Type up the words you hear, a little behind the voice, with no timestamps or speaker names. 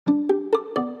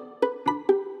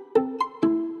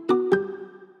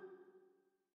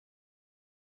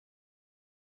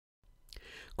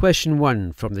Question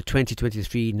 1 from the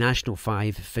 2023 National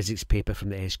 5 Physics paper from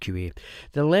the SQA.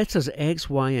 The letters X,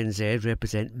 Y and Z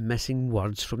represent missing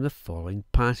words from the following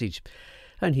passage.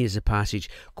 And here's the passage.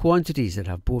 Quantities that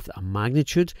have both a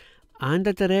magnitude and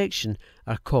a direction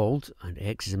are called, and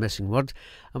X is a missing word,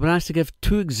 and we're asked to give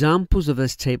two examples of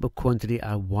this type of quantity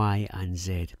are Y and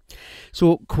Z.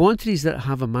 So quantities that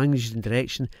have a magnitude and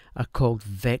direction are called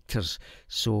vectors.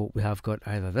 So we have got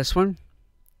either this one,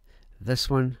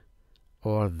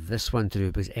 or this one to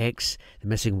do, because X, the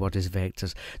missing word, is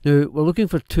vectors. Now, we're looking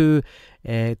for two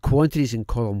quantities in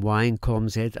column Y and column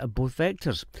Z that are both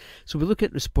vectors. So we look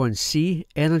at response C.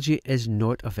 Energy is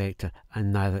not a vector,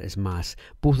 and neither is mass.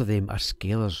 Both of them are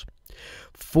scalars.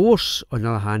 Force, on the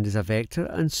other hand, is a vector,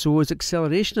 and so is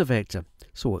acceleration a vector.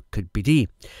 So it could be D.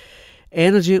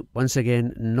 Energy, once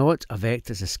again, not a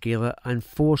vector, it's a scalar, and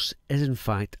force is in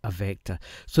fact a vector.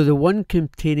 So the one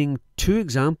containing two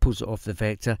examples of the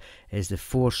vector is the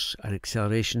force and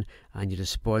acceleration, and your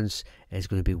response is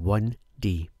going to be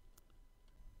 1D.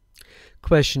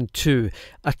 Question 2.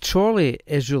 A trolley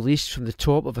is released from the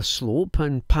top of a slope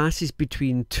and passes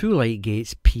between two light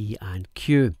gates P and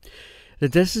Q. The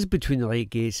distance between the light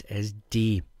gates is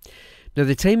D. Now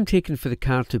the time taken for the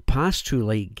car to pass through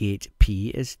light gate P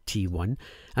is T1,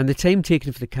 and the time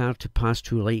taken for the car to pass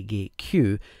through light gate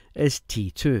Q is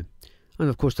T2. And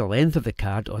of course the length of the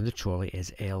card on the trolley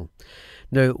is L.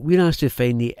 Now we're asked to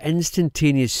find the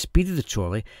instantaneous speed of the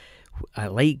trolley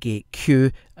at light gate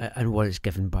Q and what it's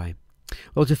given by.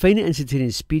 Well, to find the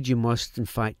instantaneous speed you must in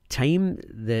fact time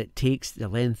that takes the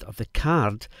length of the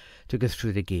card to go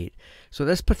through the gate. So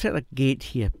this particular gate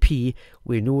here, P,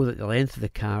 we know that the length of the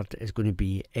card is going to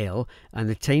be L and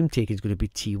the time taken is going to be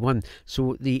T1.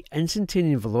 So the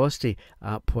instantaneous velocity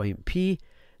at point P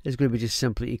is going to be just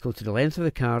simply equal to the length of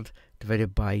the card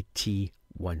divided by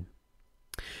T1.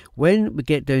 When we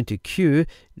get down to Q,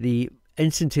 the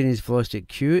instantaneous velocity at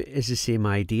Q is the same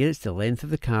idea. It's the length of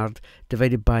the card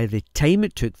divided by the time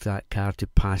it took that card to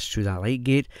pass through that light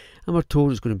gate, and we're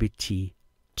told it's going to be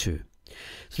T2.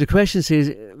 So the question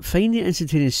says, find the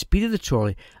instantaneous speed of the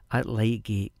trolley at light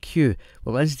gate Q.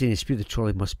 Well, the instantaneous speed of the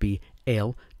trolley must be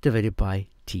L divided by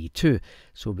T2.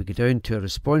 So we go down to our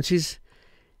responses,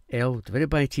 L divided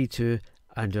by T2,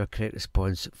 and our correct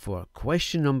response for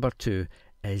question number 2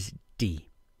 is D.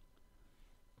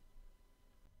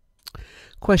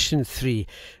 Question 3.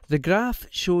 The graph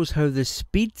shows how the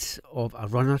speed of a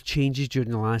runner changes during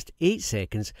the last 8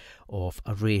 seconds of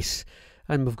a race.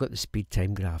 And we've got the speed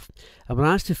time graph. And we're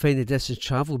asked to find the distance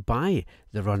travelled by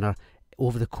the runner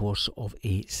over the course of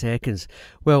 8 seconds.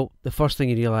 Well, the first thing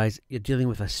you realise, you're dealing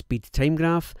with a speed time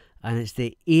graph, and it's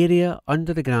the area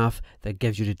under the graph that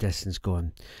gives you the distance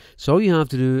gone. So all you have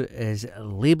to do is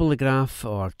label the graph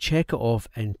or check it off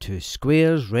into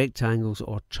squares, rectangles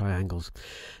or triangles.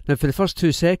 Now for the first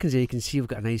 2 seconds here, you can see we've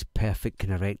got a nice perfect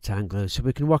kind of rectangle, so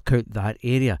we can work out that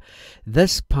area.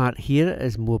 This part here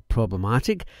is more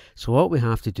problematic, so what we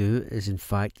have to do is in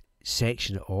fact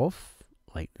section it off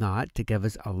like that to give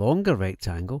us a longer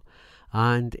rectangle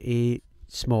and a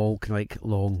small kind of like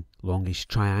longish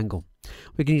triangle.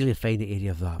 We can easily find the area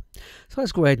of that. So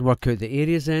let's go ahead and work out the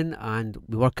areas then, and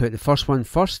we work out the first one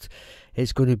first.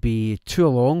 It's going to be 2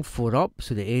 along, 4 up,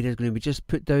 so the area is going to be just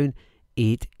put down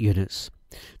 8 units.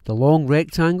 The long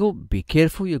rectangle, be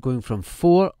careful, you're going from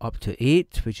 4 up to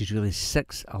 8, which is really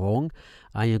 6 along,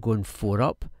 and you're going 4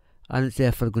 up, and it's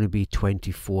therefore going to be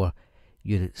 24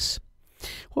 units.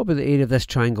 What about the area of this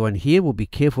triangle in here? We'll be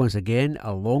careful once again.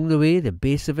 Along the way, the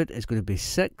base of it is going to be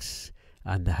 6,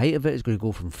 and the height of it is going to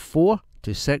go from 4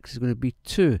 to 6 is going to be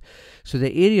 2. So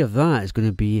the area of that is going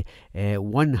to be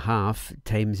 1/2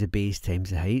 times the base times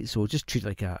the height. So just treat it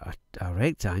like a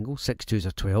rectangle. 6 2s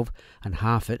are 12, and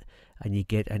half it, and you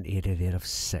get an area there of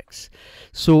 6.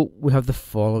 So we have the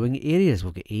following areas.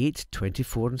 We'll get 8,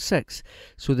 24 and 6.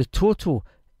 So the total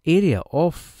area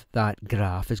of that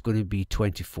graph is going to be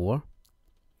 24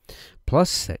 plus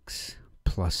 6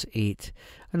 plus 8,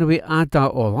 and if we add that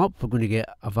all up, we're going to get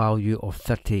a value of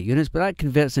 38 units, but that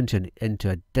converts into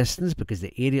a distance because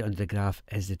the area under the graph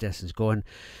is the distance gone.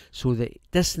 So the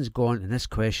distance gone in this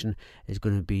question is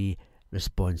going to be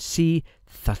response C,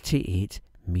 38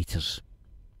 metres.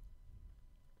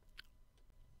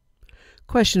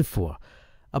 Question 4.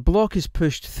 A block is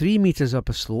pushed 3 metres up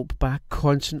a slope by a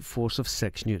constant force of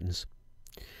 6 newtons.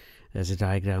 There's a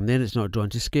diagram there, it's not drawn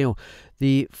to scale.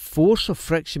 The force of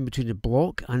friction between the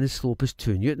block and the slope is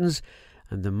 2 newtons,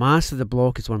 and the mass of the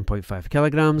block is 1.5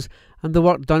 kilograms, and the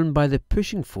work done by the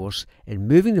pushing force in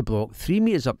moving the block 3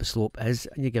 metres up the slope is,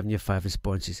 and you're given your 5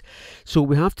 responses. So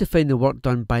we have to find the work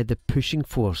done by the pushing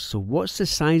force. So what's the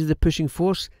size of the pushing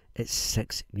force? it's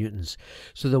 6 newtons.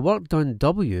 So the work done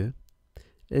W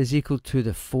is equal to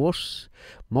the force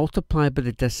multiplied by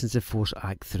the distance the force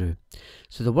acts through.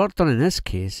 So the work done in this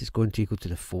case is going to equal to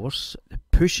the force, the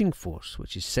pushing force,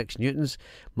 which is 6 newtons,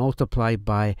 multiplied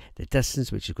by the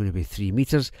distance, which is going to be 3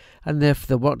 meters, and therefore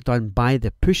the work done by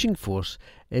the pushing force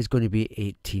is going to be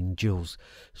 18 joules.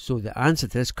 So the answer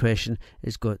to this question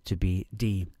is got to be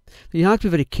D. Now you have to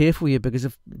be very careful here, because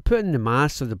I've put in the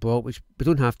mass of the block, which we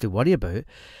don't have to worry about,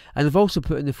 and I've also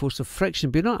put in the force of friction,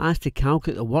 but you're not asked to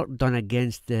calculate the work done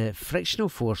against the frictional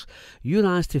force. You're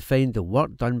asked to find the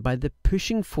work done by the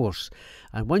pushing force,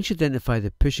 and once you identify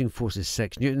the pushing force is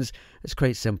 6 newtons, it's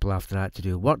quite simple after that to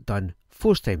do work done,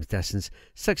 force times distance,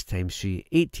 6 times 3,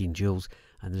 18 joules,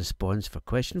 and the response for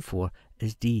question 4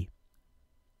 is D.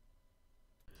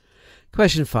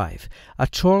 Question 5. A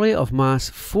trolley of mass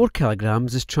 4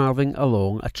 kilograms is travelling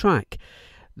along a track.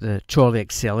 The trolley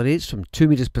accelerates from 2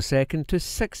 meters per second to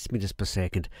 6 meters per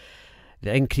second.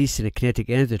 The increase in the kinetic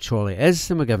energy of the trolley is,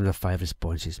 and we're given the 5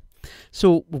 responses.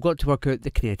 So we've got to work out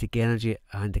the kinetic energy,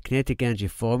 and the kinetic energy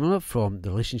formula from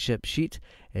the relationship sheet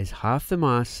is half the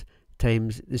mass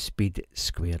times the speed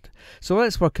squared. So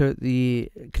let's work out the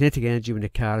kinetic energy when the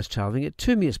car is travelling at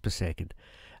 2 meters per second.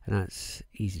 And that's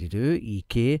easy to do.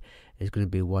 EK is going to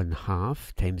be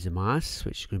 1/2 times the mass,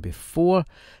 which is going to be 4,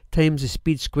 times the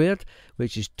speed squared,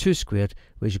 which is 2 squared,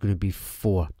 which is going to be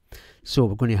 4. So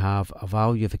we're going to have a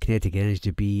value of the kinetic energy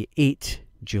to be 8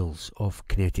 joules of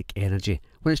kinetic energy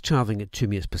when it's travelling at 2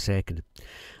 meters per second.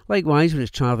 Likewise, when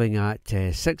it's travelling at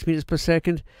 6 meters per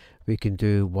second, we can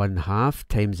do 1/2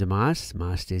 times the mass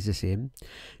stays the same,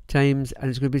 times, and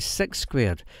it's going to be 6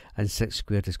 squared, and 6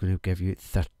 squared is going to give you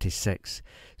 36.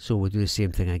 So we'll do the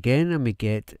same thing again, and we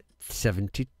get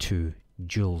 72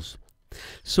 joules.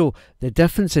 So the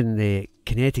difference in the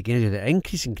kinetic energy, the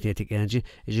increase in kinetic energy,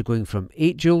 is you're going from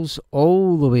 8 joules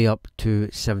all the way up to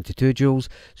 72 joules.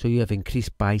 So you have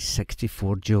increased by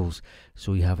 64 joules.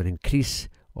 So you have an increase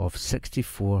of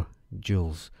 64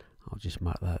 joules. I'll just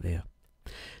mark that there.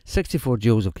 64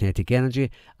 joules of kinetic energy,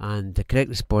 and the correct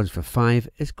response for 5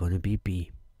 is going to be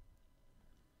B.